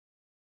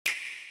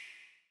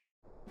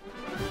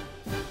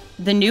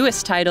The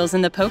newest titles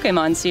in the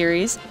Pokémon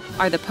series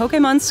are the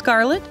Pokémon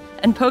Scarlet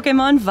and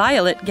Pokémon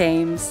Violet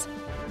games.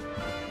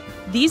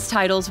 These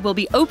titles will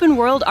be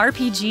open-world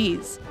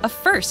RPGs, a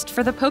first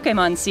for the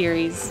Pokémon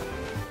series.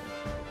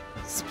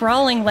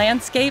 Sprawling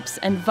landscapes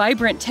and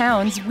vibrant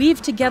towns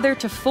weave together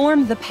to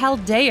form the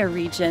Paldea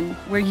region,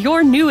 where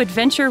your new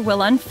adventure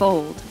will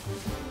unfold.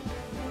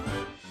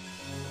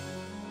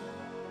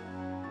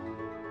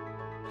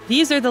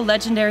 These are the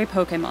legendary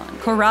Pokémon,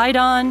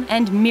 Koraidon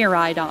and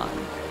Miraidon.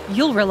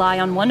 You'll rely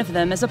on one of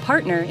them as a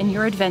partner in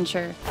your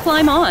adventure.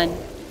 Climb on!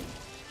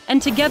 And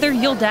together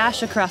you'll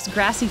dash across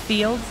grassy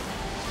fields,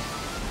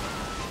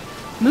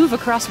 move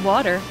across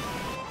water,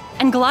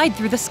 and glide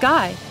through the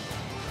sky.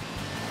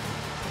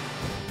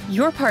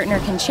 Your partner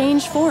can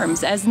change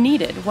forms as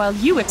needed while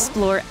you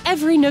explore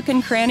every nook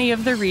and cranny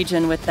of the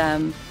region with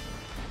them.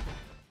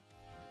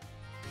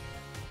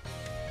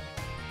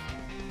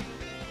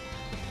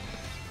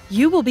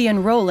 You will be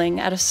enrolling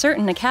at a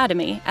certain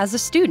academy as a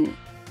student.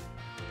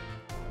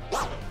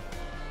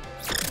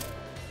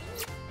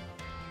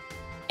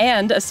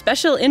 And a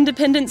special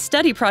independent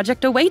study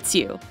project awaits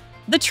you,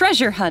 the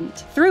Treasure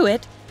Hunt. Through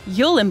it,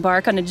 you'll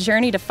embark on a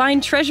journey to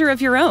find treasure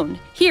of your own,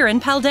 here in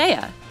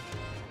Paldea.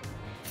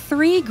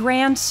 3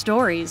 grand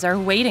stories are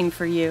waiting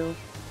for you.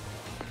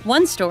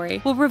 One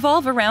story will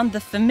revolve around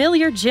the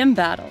familiar gym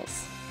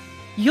battles.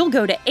 You'll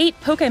go to 8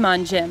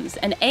 Pokémon gyms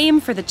and aim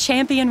for the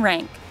champion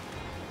rank.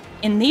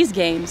 In these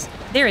games,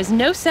 there is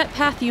no set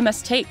path you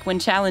must take when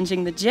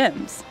challenging the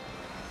gyms.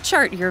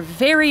 Chart your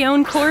very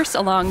own course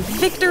along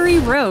Victory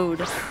Road.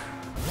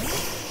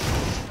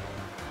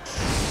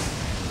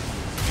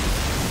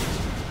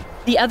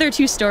 The other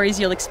 2 stories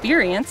you'll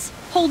experience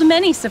hold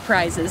many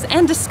surprises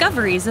and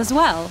discoveries as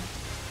well.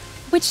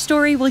 Which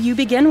story will you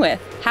begin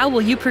with? How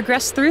will you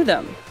progress through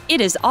them?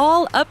 It is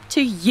all up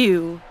to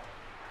you.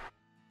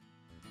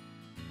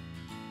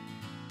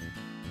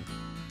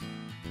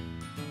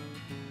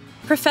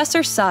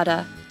 Professor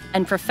Sada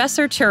and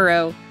Professor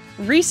Churro,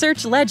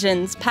 research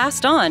legends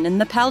passed on in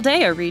the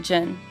Paldea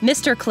region.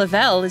 Mr.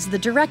 Clavel is the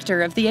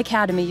director of the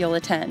academy you'll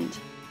attend.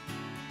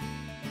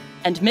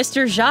 And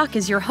Mr. Jacques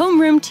is your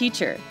homeroom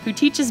teacher who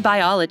teaches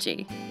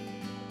biology.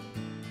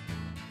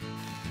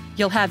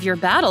 You'll have your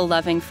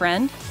battle-loving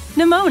friend,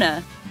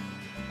 Nimona.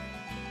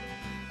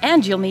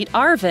 And you'll meet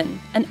Arvin,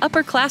 an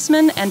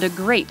upperclassman and a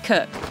great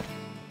cook.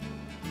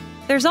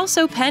 There's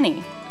also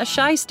Penny, a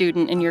shy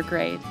student in your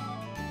grade.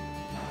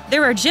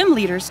 There are gym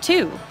leaders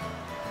too,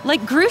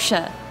 like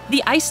Grusha,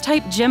 the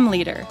Ice-type gym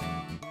leader.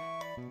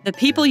 The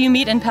people you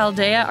meet in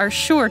Paldea are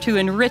sure to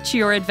enrich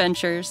your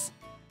adventures.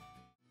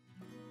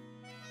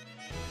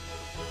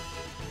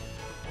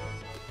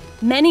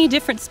 Many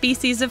different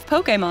species of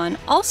Pokémon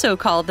also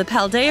call the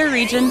Paldea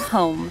region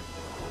home.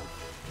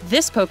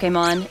 This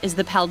Pokémon is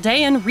the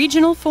Paldean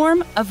regional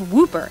form of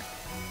Wooper.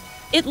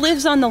 It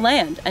lives on the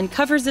land and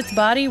covers its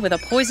body with a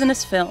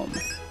poisonous film.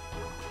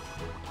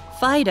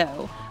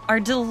 Fido are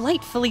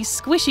delightfully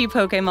squishy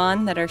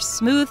Pokémon that are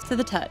smooth to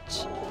the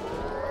touch.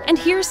 And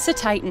here's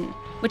Cetitan,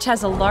 which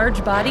has a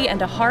large body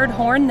and a hard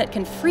horn that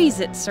can freeze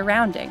its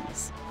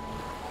surroundings.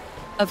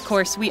 Of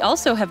course, we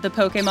also have the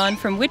Pokémon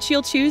from which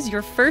you'll choose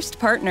your first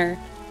partner,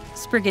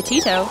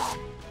 Sprigatito,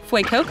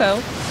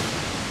 Fuecoco,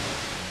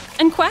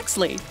 and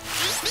Quaxley.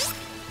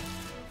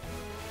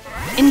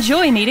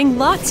 Enjoy meeting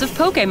lots of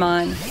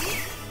Pokémon!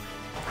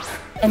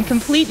 And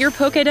complete your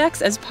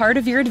Pokédex as part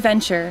of your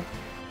adventure.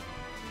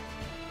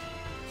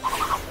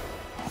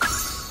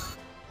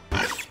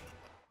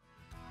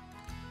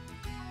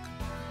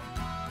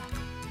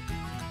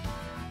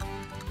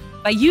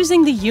 By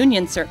using the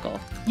Union Circle,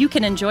 you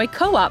can enjoy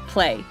co-op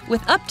play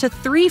with up to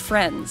 3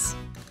 friends.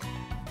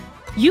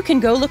 You can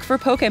go look for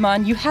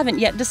Pokémon you haven't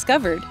yet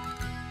discovered,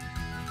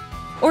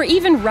 or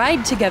even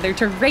ride together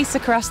to race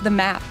across the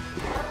map.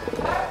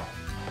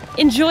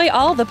 Enjoy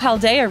all the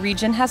Paldea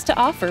region has to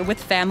offer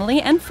with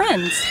family and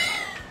friends.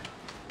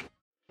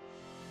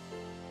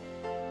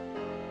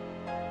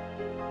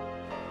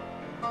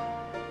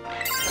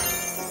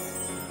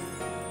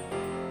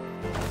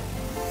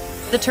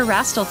 The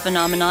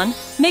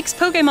Terastal-fenomeen makes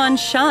Pokémon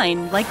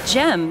shine like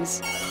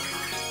gems.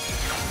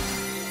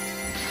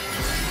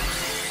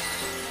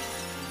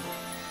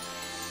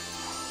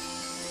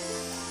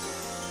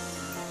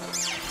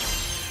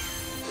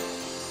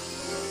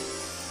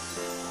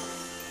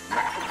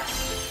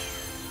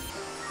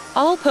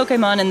 All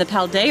Pokémon in the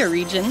Paldea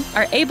region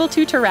are able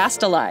to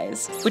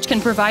terastalize, which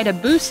can provide a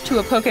boost to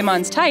a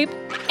Pokémon's type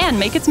and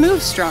make its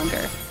moves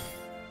stronger.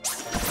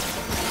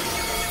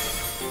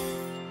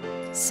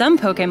 Some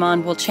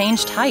Pokémon will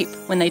change type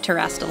when they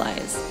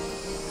terastalize.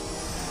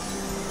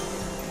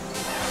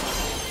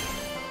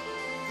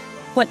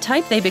 What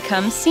type they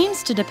become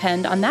seems to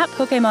depend on that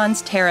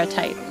Pokémon's Terra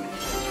type.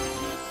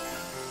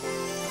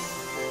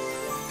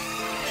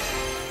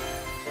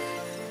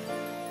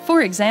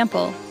 For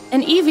example,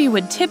 an Eevee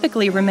would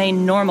typically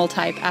remain normal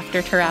type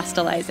after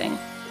terastalizing,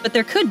 but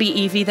there could be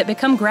Eevee that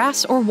become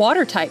grass or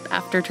water type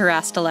after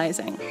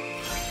terastalizing.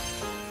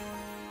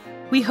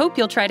 We hope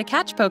you'll try to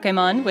catch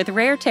Pokémon with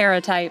rare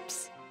Terra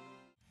types.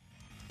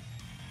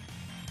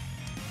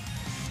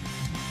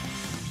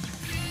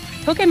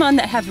 Pokémon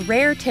that have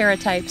rare Terra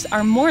types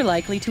are more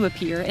likely to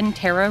appear in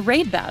Terra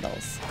raid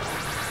battles.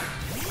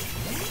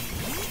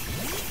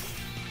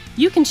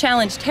 You can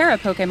challenge Terra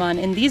Pokémon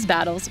in these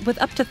battles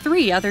with up to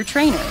 3 other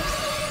trainers.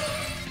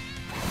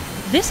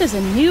 This is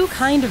a new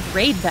kind of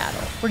raid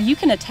battle where you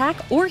can attack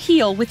or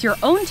heal with your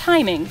own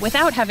timing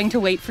without having to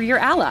wait for your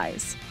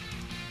allies.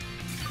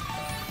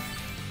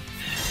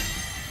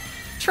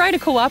 Try to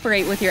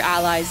cooperate with your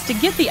allies to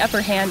get the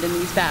upper hand in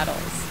these battles.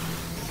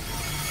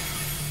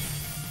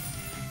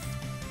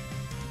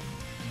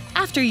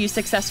 After you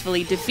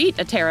successfully defeat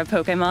a Terra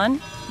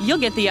Pokémon, you'll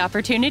get the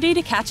opportunity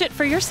to catch it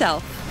for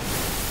yourself.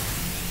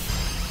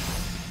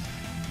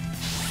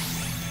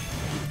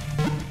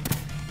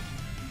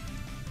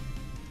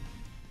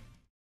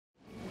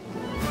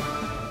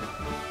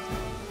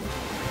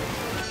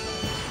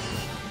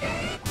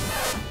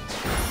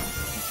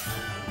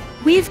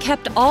 We've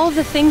kept all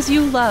the things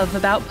you love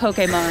about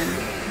Pokémon,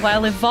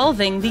 while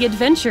evolving the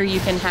adventure you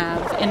can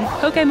have in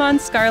Pokémon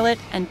Scarlet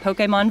and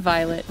Pokémon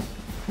Violet.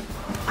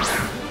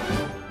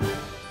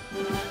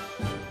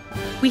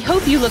 We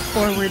hope you look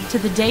forward to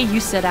the day you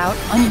set out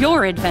on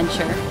your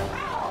adventure.